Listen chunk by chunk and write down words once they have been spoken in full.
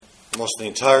Almost the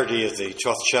entirety of the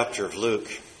 12th chapter of Luke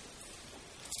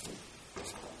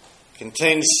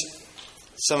contains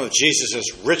some of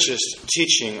Jesus' richest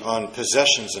teaching on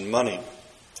possessions and money.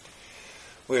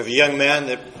 We have a young man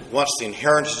that wants the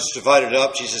inheritance divided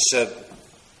up. Jesus said,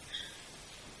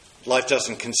 life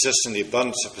doesn't consist in the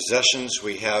abundance of possessions.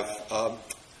 We have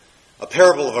a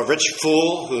parable of a rich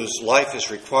fool whose life is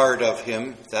required of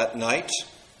him that night.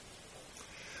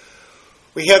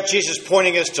 We have Jesus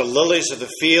pointing us to lilies of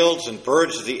the fields and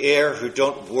birds of the air who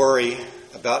don't worry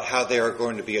about how they are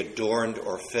going to be adorned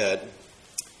or fed.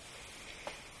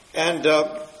 And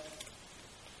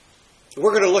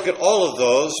we're going to look at all of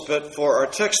those, but for our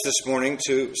text this morning,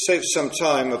 to save some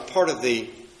time, a part of the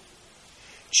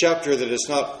chapter that is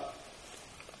not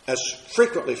as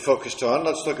frequently focused on,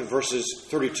 let's look at verses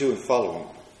 32 and following.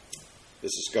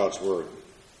 This is God's Word.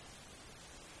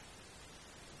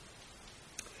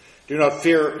 Do not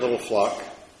fear, little flock,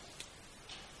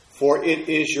 for it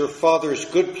is your Father's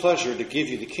good pleasure to give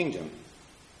you the kingdom.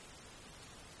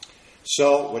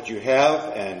 Sell what you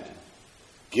have and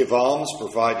give alms.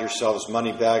 Provide yourselves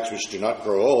money bags which do not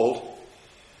grow old,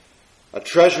 a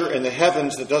treasure in the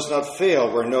heavens that does not fail,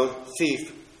 where no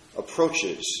thief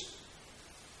approaches,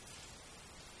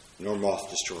 nor moth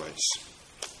destroys.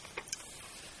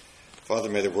 Father,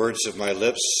 may the words of my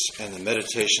lips and the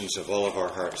meditations of all of our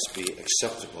hearts be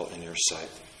acceptable in your sight.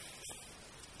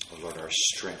 O Lord, our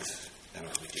strength and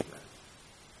our Redeemer.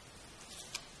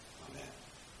 Amen.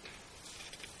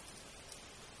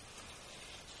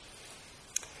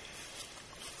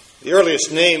 The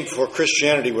earliest name for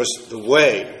Christianity was the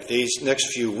Way. These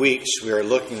next few weeks we are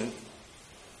looking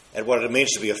at what it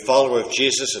means to be a follower of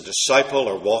Jesus, a disciple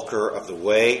or walker of the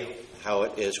way, how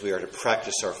it is we are to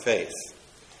practice our faith.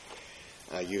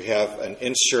 You have an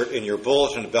insert in your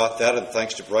bulletin about that, and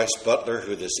thanks to Bryce Butler,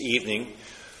 who this evening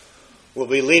will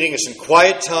be leading us in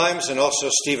quiet times, and also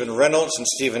Stephen Reynolds and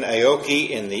Stephen Aoki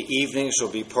in the evenings will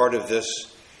be part of this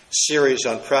series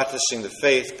on practicing the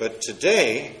faith. But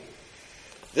today,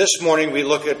 this morning, we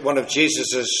look at one of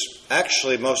Jesus'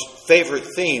 actually most favorite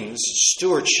themes,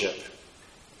 stewardship.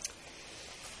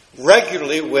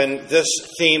 Regularly, when this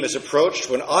theme is approached,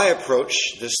 when I approach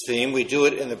this theme, we do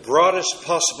it in the broadest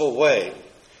possible way,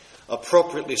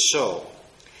 appropriately so.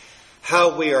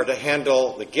 How we are to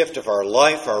handle the gift of our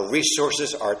life, our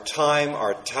resources, our time,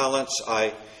 our talents.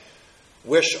 I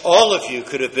wish all of you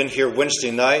could have been here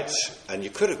Wednesday night, and you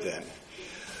could have been,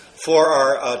 for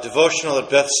our devotional that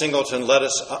Beth Singleton led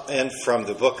us in from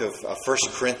the book of 1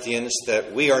 Corinthians,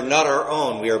 that we are not our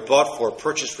own. We are bought for,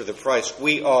 purchased with a price.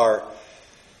 We are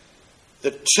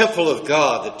the temple of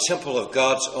God, the temple of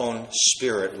God's own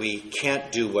Spirit. We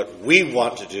can't do what we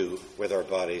want to do with our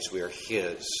bodies. We are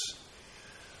His.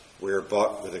 We are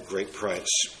bought with a great price.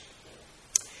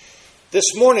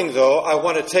 This morning, though, I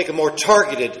want to take a more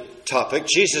targeted topic.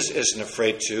 Jesus isn't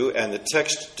afraid to, and the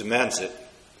text demands it.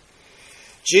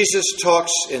 Jesus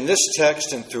talks in this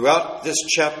text and throughout this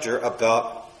chapter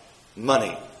about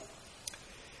money.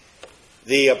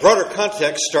 The broader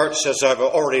context starts, as I've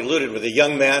already alluded, with a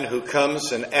young man who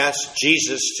comes and asks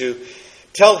Jesus to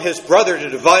tell his brother to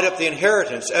divide up the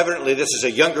inheritance. Evidently, this is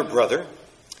a younger brother.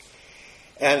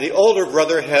 And the older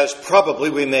brother has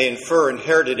probably, we may infer,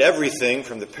 inherited everything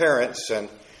from the parents and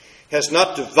has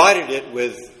not divided it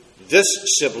with this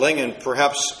sibling and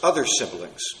perhaps other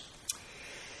siblings.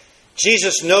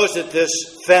 Jesus knows that this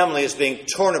family is being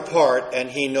torn apart, and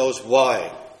he knows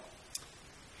why.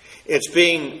 It's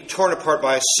being torn apart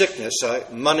by a sickness, a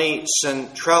money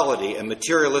centrality, a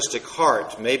materialistic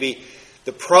heart. Maybe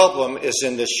the problem is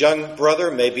in this young brother.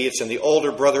 Maybe it's in the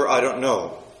older brother. I don't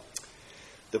know.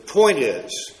 The point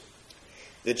is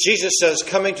that Jesus says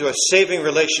coming to a saving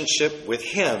relationship with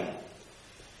Him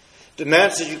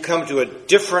demands that you come to a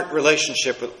different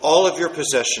relationship with all of your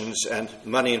possessions and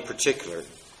money in particular.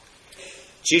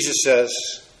 Jesus says,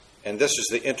 and this is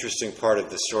the interesting part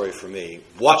of the story for me,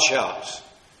 watch out.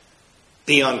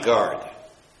 Be on guard.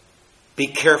 Be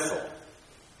careful.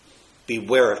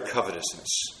 Beware of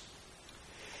covetousness.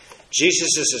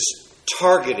 Jesus is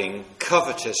targeting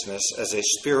covetousness as a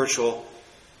spiritual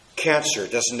cancer.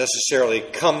 It doesn't necessarily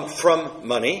come from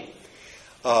money.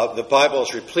 The Bible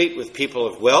is replete with people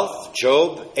of wealth,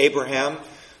 Job, Abraham,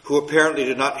 who apparently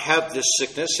did not have this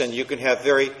sickness, and you can have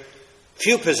very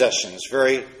few possessions,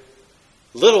 very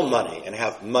little money, and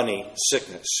have money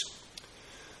sickness.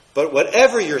 But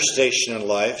whatever your station in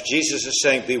life, Jesus is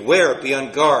saying, beware, be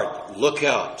on guard, look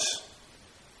out.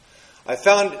 I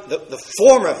found the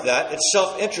form of that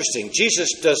itself interesting.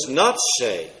 Jesus does not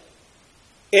say,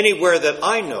 anywhere that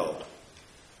I know,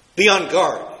 be on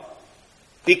guard,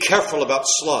 be careful about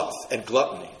sloth and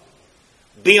gluttony.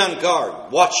 Be on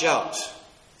guard. Watch out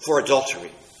for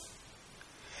adultery.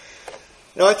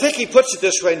 Now, I think he puts it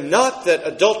this way, not that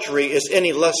adultery is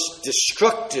any less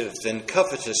destructive than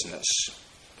covetousness.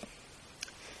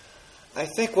 I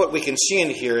think what we can see in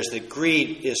here is that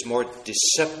greed is more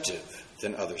deceptive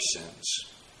than other sins.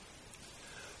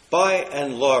 By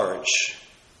and large,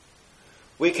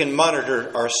 we can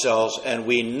monitor ourselves and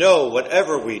we know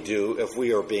whatever we do, if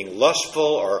we are being lustful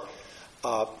or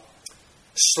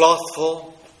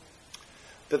slothful,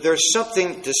 but there's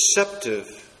something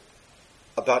deceptive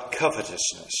about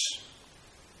covetousness.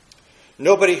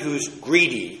 Nobody who's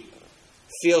greedy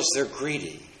feels they're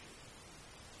greedy.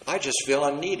 I just feel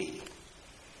I'm needy.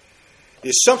 The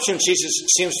assumption Jesus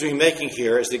seems to be making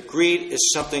here is that greed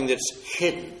is something that's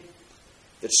hidden,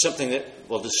 that's something that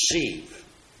will deceive,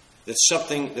 that's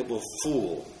something that will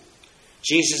fool.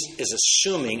 Jesus is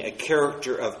assuming a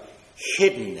character of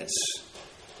hiddenness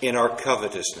in our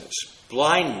covetousness.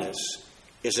 Blindness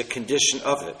is a condition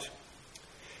of it.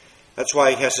 That's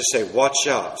why he has to say, watch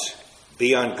out,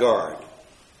 be on guard,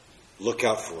 look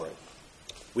out for it.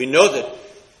 We know that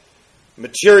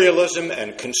materialism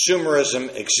and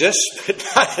consumerism exists, but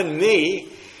not in me.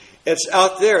 It's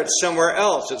out there, it's somewhere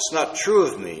else. It's not true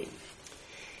of me.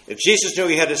 If Jesus knew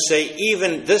he had to say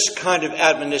even this kind of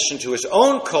admonition to his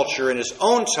own culture in his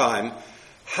own time,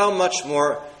 how much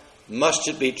more must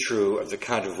it be true of the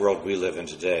kind of world we live in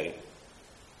today?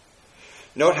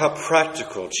 Note how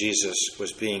practical Jesus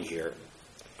was being here.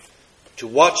 To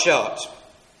watch out,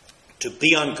 to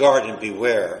be on guard and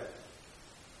beware,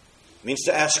 means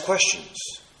to ask questions.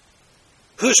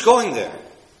 Who's going there?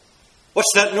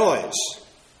 What's that noise?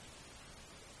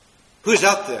 Who's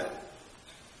out there?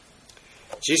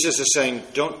 Jesus is saying,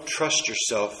 don't trust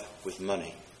yourself with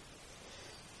money.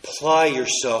 Ply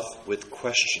yourself with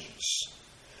questions.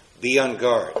 Be on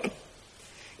guard.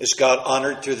 Is God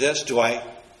honored through this? Do I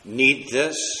need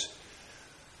this?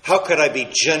 How could I be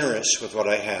generous with what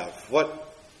I have?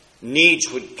 What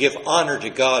needs would give honor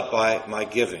to God by my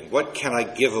giving? What can I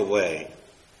give away?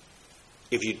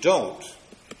 If you don't,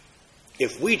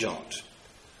 if we don't,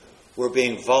 we're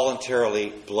being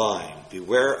voluntarily blind.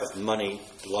 Beware of money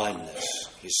blindness,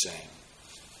 he's saying.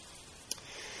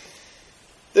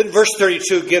 Then verse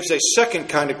 32 gives a second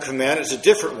kind of command. It's a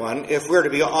different one. If we're to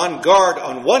be on guard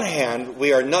on one hand,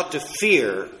 we are not to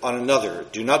fear on another.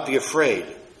 Do not be afraid,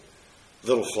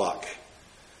 little flock.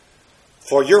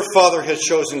 For your Father has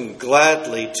chosen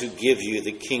gladly to give you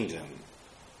the kingdom.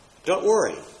 Don't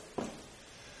worry.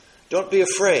 Don't be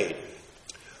afraid.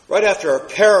 Right after a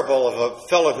parable of a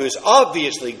fellow who's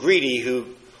obviously greedy, who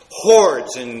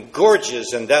hoards and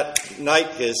gorges, and that night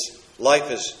his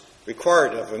life is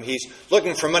required of him. He's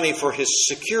looking for money for his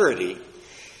security.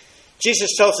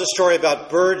 Jesus tells a story about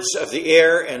birds of the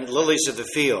air and lilies of the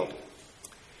field.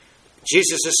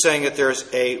 Jesus is saying that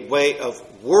there's a way of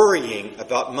worrying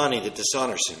about money that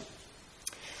dishonors him.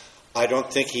 I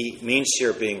don't think he means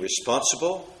here being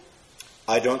responsible.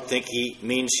 I don't think he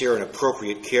means here an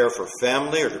appropriate care for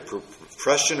family or to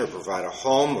profession or provide a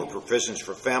home or provisions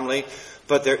for family.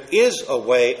 But there is a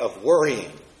way of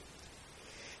worrying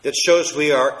that shows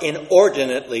we are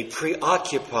inordinately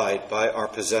preoccupied by our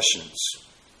possessions.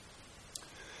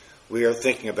 We are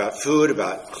thinking about food,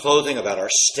 about clothing, about our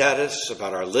status,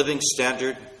 about our living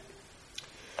standard.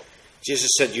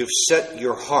 Jesus said, you've set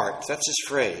your heart, that's his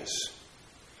phrase.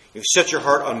 You've set your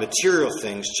heart on material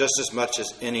things just as much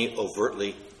as any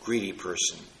overtly greedy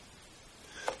person.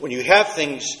 When you have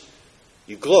things,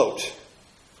 you gloat.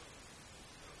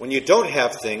 When you don't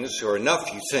have things, or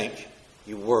enough you think,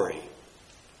 you worry.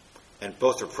 And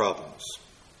both are problems.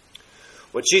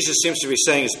 What Jesus seems to be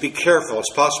saying is be careful.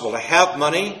 It's possible to have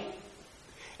money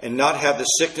and not have the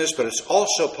sickness, but it's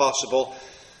also possible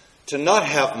to not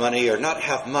have money or not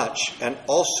have much and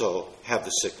also have the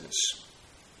sickness.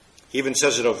 He even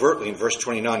says it overtly in verse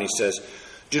 29. He says,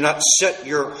 do not set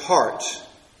your heart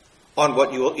on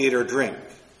what you will eat or drink.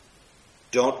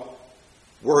 Don't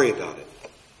worry about it.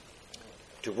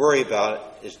 To worry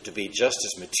about it is to be just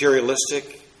as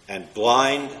materialistic and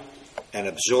blind and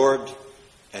absorbed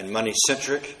and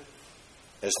money-centric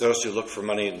as those who look for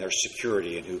money in their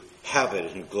security and who have it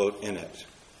and who gloat in it.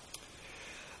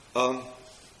 I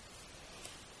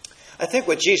think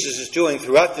what Jesus is doing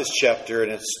throughout this chapter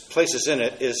and its places in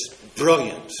it is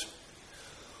brilliant.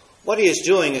 What he is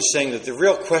doing is saying that the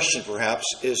real question, perhaps,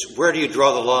 is where do you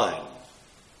draw the line?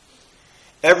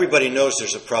 Everybody knows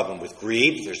there's a problem with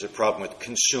greed. There's a problem with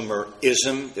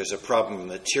consumerism. There's a problem with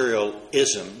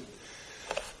materialism.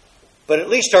 But at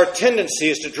least our tendency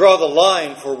is to draw the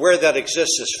line for where that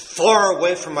exists as far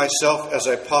away from myself as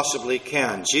I possibly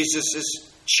can. Jesus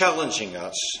is challenging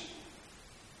us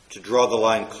to draw the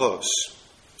line close.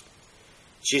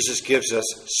 Jesus gives us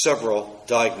several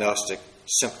diagnostic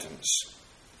symptoms.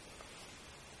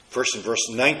 First, in verse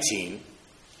 19,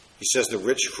 he says the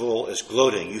rich fool is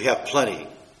gloating. You have plenty.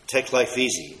 Take life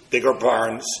easy. Bigger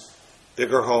barns,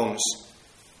 bigger homes.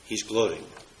 He's gloating.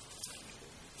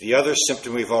 The other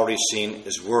symptom we've already seen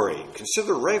is worry.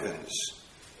 Consider ravens.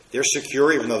 They're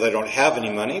secure even though they don't have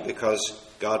any money because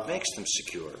God makes them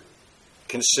secure.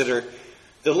 Consider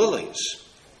the lilies.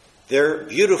 They're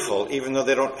beautiful even though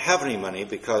they don't have any money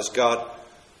because God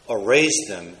arrays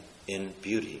them in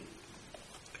beauty.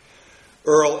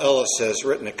 Earl Ellis has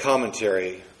written a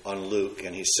commentary on Luke,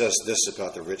 and he says this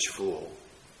about the rich fool.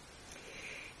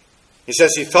 He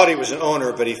says he thought he was an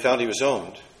owner, but he found he was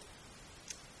owned.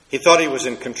 He thought he was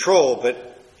in control,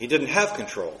 but he didn't have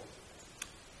control.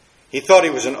 He thought he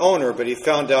was an owner, but he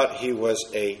found out he was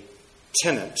a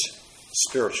tenant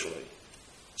spiritually.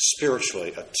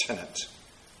 Spiritually, a tenant.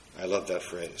 I love that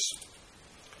phrase.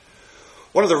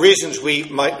 One of the reasons we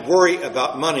might worry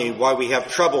about money, why we have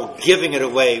trouble giving it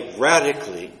away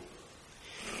radically,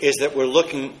 is that we're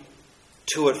looking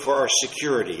to it for our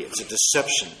security. It's a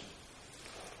deception.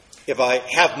 If I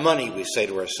have money, we say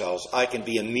to ourselves, I can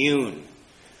be immune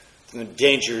from the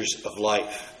dangers of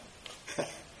life.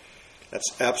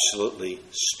 That's absolutely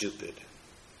stupid.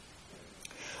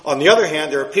 On the other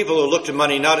hand, there are people who look to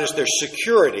money not as their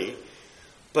security,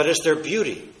 but as their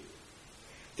beauty,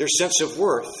 their sense of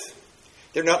worth.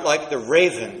 They're not like the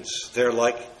ravens, they're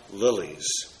like lilies.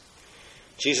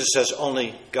 Jesus says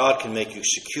only God can make you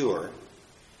secure,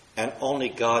 and only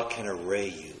God can array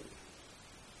you.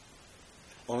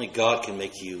 Only God can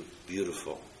make you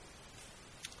beautiful.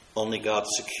 Only God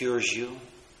secures you,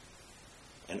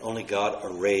 and only God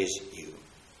arrays you.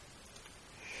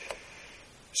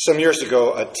 Some years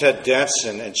ago, Ted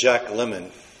Danson and Jack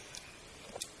Lemmon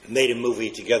made a movie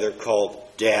together called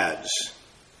Dads.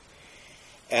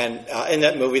 And in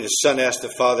that movie, the son asked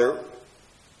the father,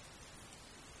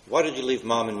 why did you leave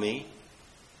Mom and me?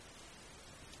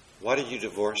 Why did you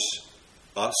divorce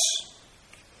us?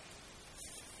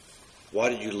 Why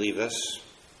did you leave us?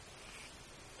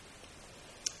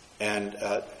 And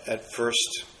at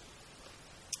first,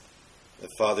 the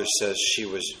father says, she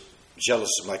was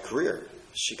jealous of my career.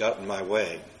 She got in my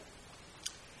way.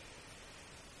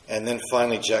 And then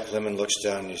finally, Jack Lemmon looks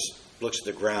down and he looks at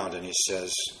the ground and he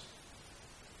says,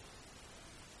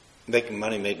 making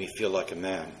money made me feel like a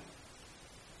man.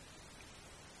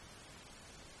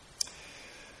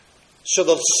 So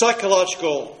the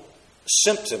psychological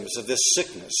symptoms of this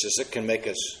sickness is it can make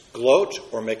us gloat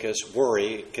or make us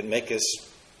worry. It can make us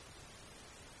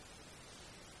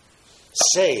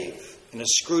save in a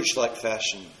Scrooge-like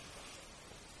fashion,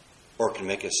 or it can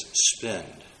make us spend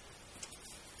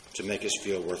to make us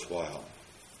feel worthwhile.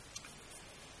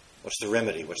 What's the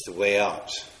remedy? What's the way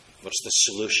out? What's the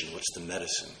solution? What's the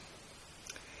medicine?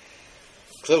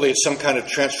 Clearly, it's some kind of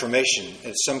transformation.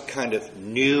 It's some kind of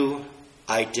new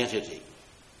identity.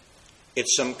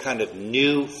 It's some kind of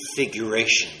new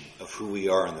figuration of who we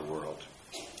are in the world.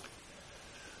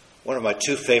 One of my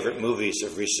two favorite movies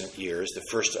of recent years, the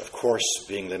first, of course,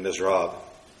 being Les Miserables,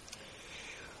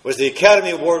 was the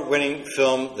Academy Award-winning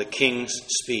film The King's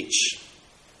Speech.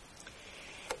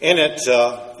 In it,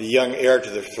 the young heir to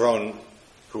the throne,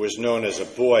 who was known as a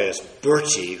boy as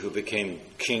Bertie, who became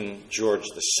King George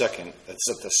II,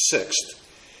 that's the sixth,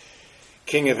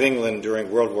 King of England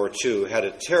during World War II, had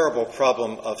a terrible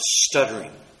problem of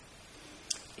stuttering.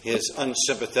 His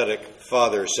unsympathetic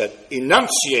father said,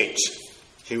 "Enunciate,"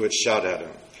 he would shout at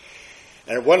him.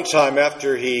 And at one time,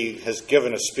 after he has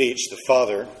given a speech, the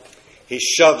father, he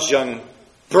shoves young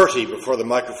Bertie before the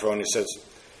microphone. He says,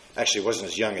 actually, he wasn't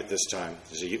as young at this time.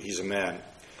 He's a man.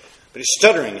 But he's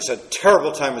stuttering. He said,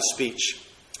 terrible time of speech.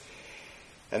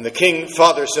 And the king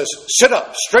father says, sit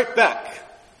up, straight back,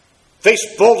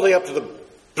 face boldly up to the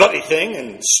bloody thing,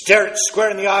 and stare it square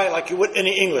in the eye like you would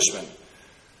any Englishman.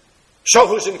 Show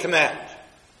who's in command.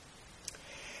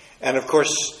 And of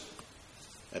course,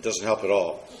 that doesn't help at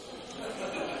all.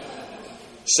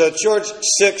 So George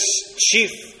VI's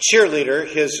chief cheerleader,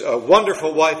 his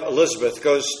wonderful wife Elizabeth,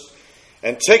 goes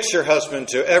and takes her husband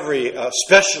to every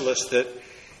specialist that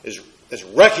is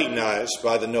recognized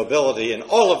by the nobility in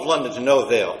all of London to no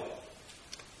avail.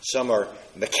 Some are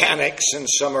mechanics and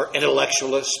some are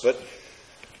intellectualists, but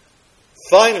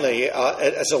finally,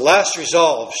 as a last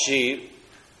resolve, she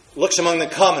looks among the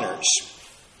commoners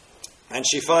and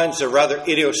she finds a rather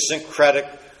idiosyncratic,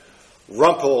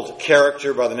 rumpled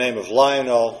character by the name of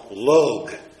Lionel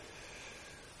Logue,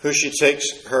 who she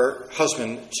takes her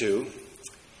husband to.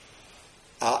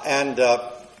 And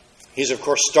he's, of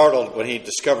course, startled when he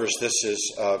discovers this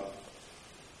is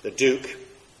the Duke,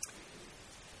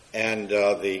 and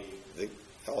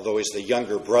although he's the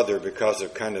younger brother, because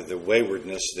of kind of the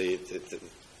waywardness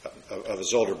of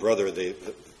his older brother, the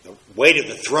weight of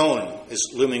the throne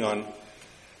is looming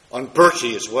on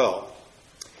Bertie as well.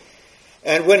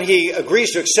 And when he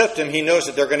agrees to accept him, he knows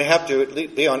that they're going to have to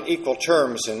be on equal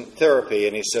terms in therapy.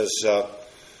 And he says, to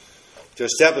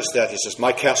establish that, he says,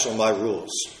 "My castle, my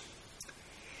rules."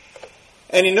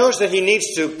 And he knows that he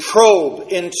needs to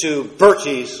probe into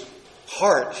Bertie's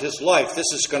heart, his life.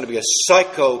 This is going to be a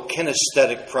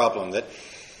psychokinesthetic problem that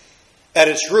at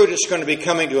its root is going to be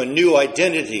coming to a new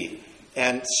identity.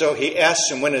 And so he asks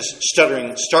him when his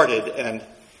stuttering started, and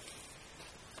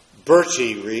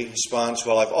Bertie responds,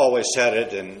 "Well, I've always had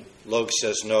it." And Logue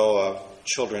says, "No,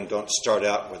 children don't start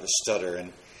out with a stutter."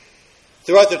 And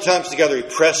throughout their times together, he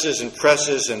presses and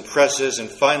presses and presses, and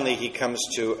finally he comes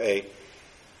to a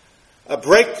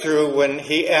breakthrough when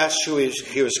he asks who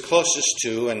he was closest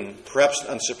to, and perhaps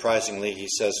unsurprisingly, he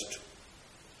says,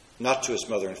 not to his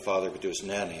mother and father, but to his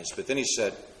nannies. But then he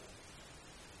said,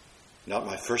 "Not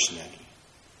my first nanny."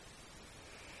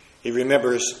 He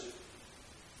remembers,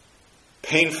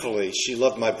 painfully, "She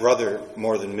loved my brother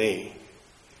more than me.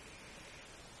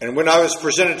 And when I was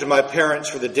presented to my parents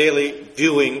for the daily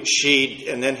viewing,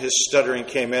 and then his stuttering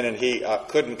came in and he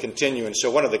couldn't continue." And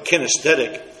so one of the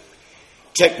kinesthetic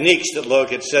techniques that Logue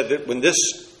had said, that when this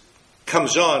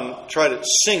comes on, try to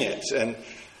sing it. And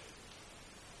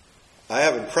I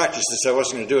haven't practiced this, I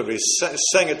wasn't going to do it, but he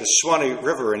sang at the Swanee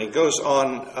River, and he goes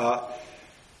on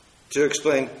to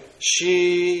explain,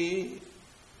 "She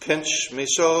pinched me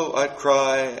so I'd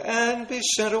cry and be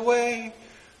sent away,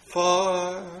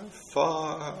 far,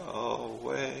 far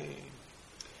away."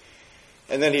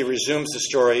 And then he resumes the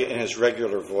story in his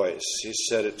regular voice. He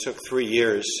said, "It took 3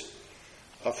 years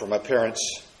for my parents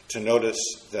to notice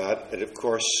that. It, of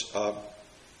course,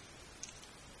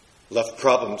 left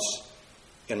problems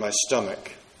in my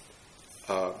stomach,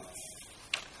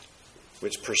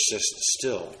 which persist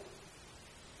still."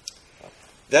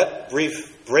 That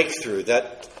brief breakthrough,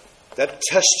 that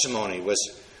testimony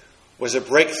was a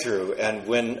breakthrough. And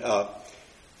when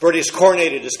Bertie is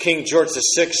coronated as King George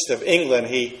VI of England,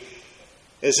 he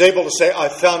is able to say, "I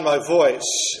found my voice."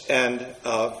 And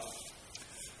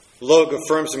Logue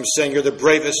affirms him, saying, "You're the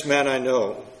bravest man I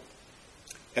know,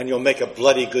 and you'll make a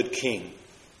bloody good king."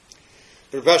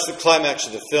 But about the climax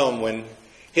of the film, when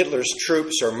Hitler's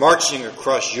troops are marching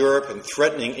across Europe and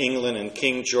threatening England, and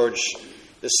King George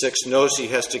VI knows he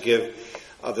has to give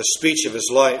the speech of his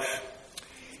life,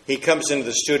 he comes into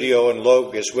the studio, and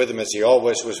Logue is with him, as he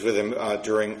always was with him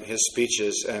during his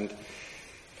speeches. And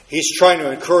he's trying to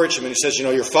encourage him, and he says,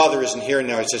 "Your father isn't here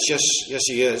now." He says, yes,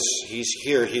 he is. He's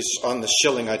here. He's on the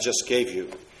shilling I just gave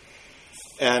you."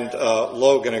 And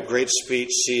Logue, in a great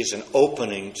speech, sees an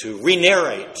opening to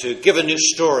re-narrate, to give a new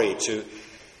story, to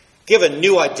give a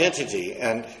new identity.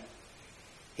 And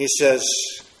he says,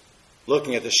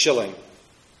 looking at the shilling,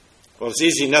 "Well, it's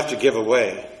easy enough to give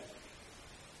away.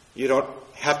 You don't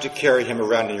have to carry him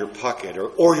around in your pocket,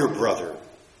 or your brother.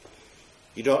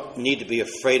 You don't need to be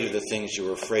afraid of the things you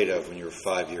were afraid of when you were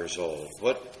 5 years old."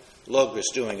 What Logue is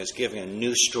doing is giving a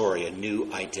new story, a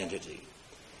new identity.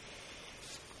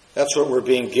 That's what we're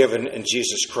being given in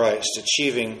Jesus Christ.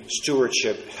 Achieving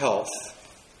stewardship health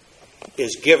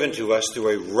is given to us through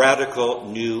a radical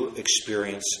new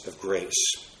experience of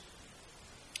grace.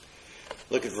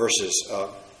 Look at verses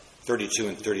 32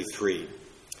 and 33.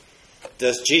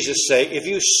 Does Jesus say, "If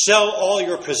you sell all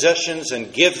your possessions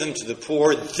and give them to the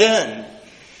poor, then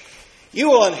you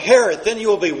will inherit, then you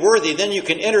will be worthy, then you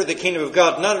can enter the kingdom of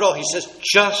God"? Not at all. He says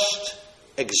just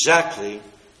exactly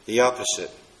the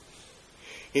opposite.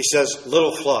 He says,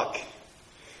 "Little flock,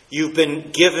 you've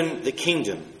been given the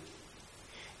kingdom,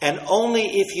 and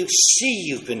only if you see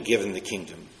you've been given the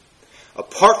kingdom,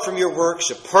 apart from your works,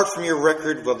 apart from your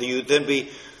record, will you then be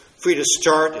free to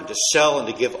start and to sell and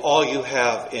to give all you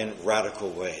have in radical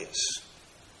ways."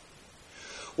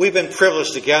 We've been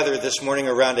privileged to gather this morning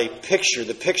around a picture,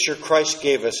 the picture Christ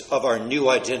gave us of our new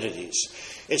identities.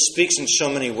 It speaks in so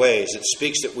many ways. It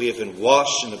speaks that we have been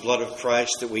washed in the blood of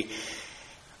Christ, that we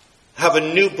have a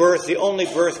new birth, the only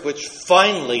birth which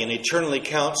finally and eternally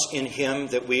counts in Him,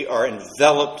 that we are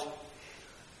enveloped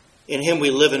in Him, we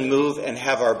live and move and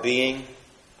have our being,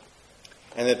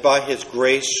 and that by His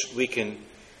grace we can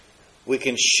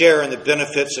share in the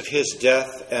benefits of His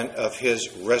death and of His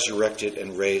resurrected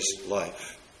and raised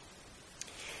life.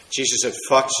 Jesus said,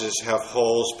 "Foxes have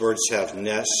holes, birds have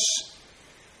nests,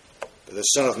 but the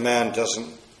Son of Man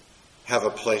doesn't have a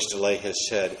place to lay His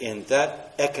head." In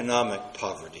that economic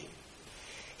poverty,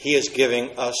 He is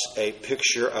giving us a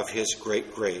picture of His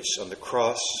great grace. On the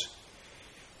cross,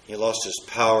 He lost his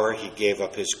power. He gave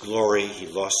up his glory. He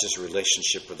lost his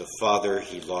relationship with the Father.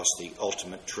 He lost the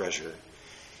ultimate treasure.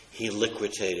 He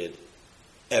liquidated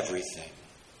everything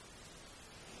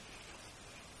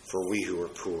for we who are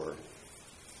poor.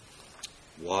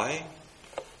 Why?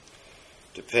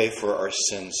 To pay for our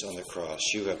sins on the cross.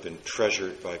 You have been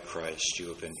treasured by Christ. You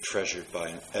have been treasured by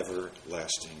an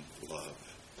everlasting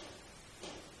love.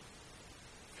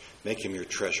 Make him your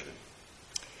treasure.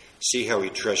 See how he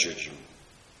treasured you.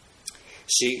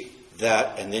 See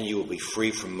that, and then you will be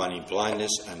free from money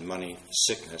blindness and money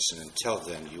sickness, and until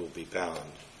then you will be bound,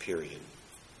 period.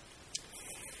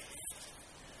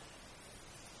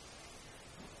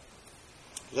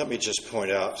 Let me just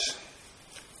point out,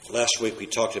 last week we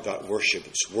talked about worship.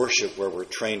 It's worship where we're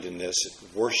trained in this.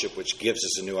 It's worship which gives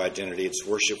us a new identity. It's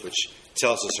worship which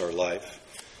tells us our life.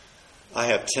 I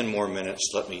have 10 more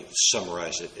minutes. Let me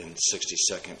summarize it in 60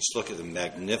 seconds. Look at the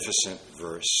magnificent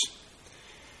verse.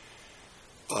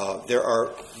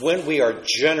 When we are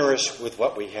generous with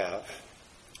what we have,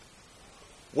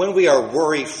 when we are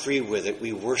worry-free with it,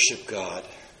 we worship God.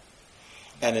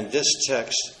 And in this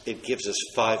text, it gives us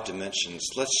 5 dimensions.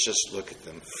 Let's just look at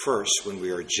them. First, when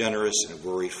we are generous and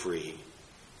worry-free,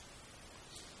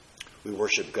 we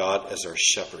worship God as our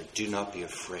shepherd. Do not be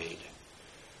afraid,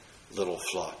 little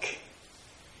flock.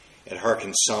 It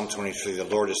harkens Psalm 23, the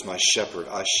Lord is my shepherd,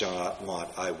 I shall not want,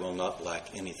 I will not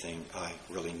lack anything I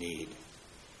really need.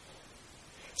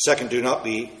 Second, do not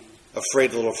be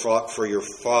afraid, little flock, for your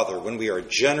Father. When we are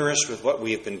generous with what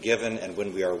we have been given and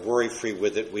when we are worry-free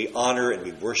with it, we honor and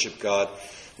we worship God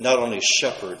not only as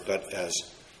shepherd, but as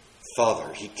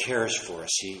Father. He cares for us.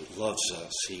 He loves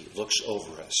us. He looks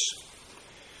over us.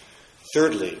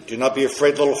 Thirdly, do not be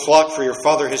afraid, little flock, for your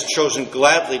Father has chosen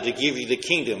gladly to give you the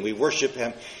kingdom. We worship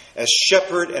him as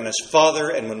shepherd and as Father,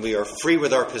 and when we are free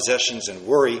with our possessions and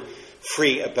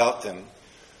worry-free about them,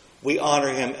 we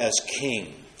honor him as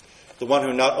King. The one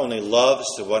who not only loves,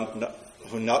 the one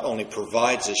who not only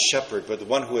provides as shepherd, but the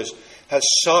one who has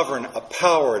sovereign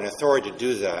power and authority to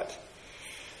do that.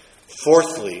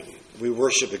 Fourthly, we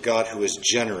worship a God who is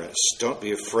generous. Don't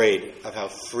be afraid of how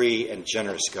free and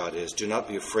generous God is. Do not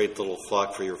be afraid, little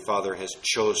flock, for your Father has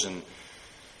chosen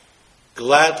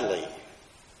gladly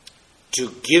to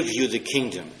give you the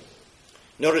kingdom.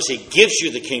 Notice he gives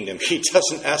you the kingdom. He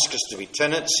doesn't ask us to be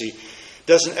tenants. He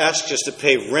doesn't ask us to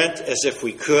pay rent as if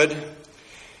we could.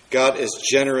 God is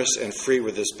generous and free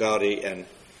with his bounty, and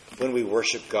when we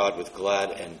worship God with glad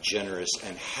and generous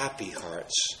and happy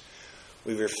hearts,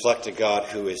 we reflect a God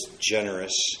who is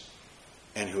generous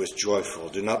and who is joyful.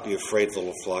 Do not be afraid,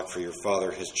 little flock, for your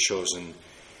Father has chosen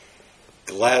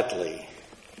gladly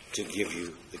to give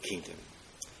you the kingdom.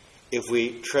 If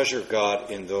we treasure God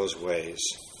in those ways,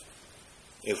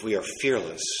 if we are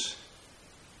fearless,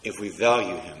 if we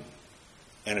value him,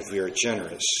 and if we are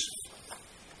generous,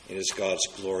 it is God's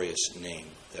glorious name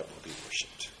that will be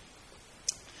worshipped.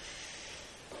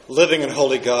 Living and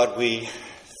holy God, we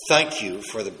thank you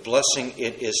for the blessing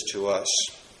it is to us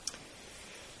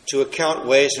to account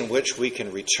ways in which we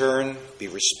can return, be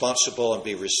responsible, and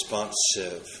be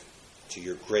responsive to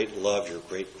your great love, your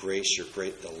great grace, your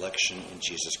great election in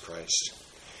Jesus Christ.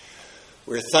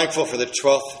 We're thankful for the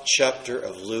 12th chapter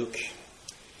of Luke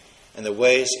and the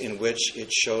ways in which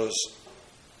it shows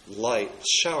light,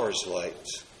 showers light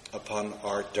upon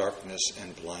our darkness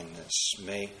and blindness.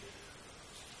 May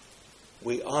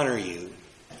we honor you,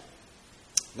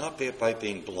 not by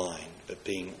being blind, but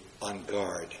being on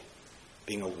guard,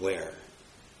 being aware,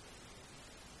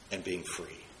 and being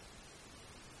free.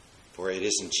 For it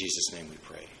is in Jesus' name we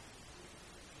pray.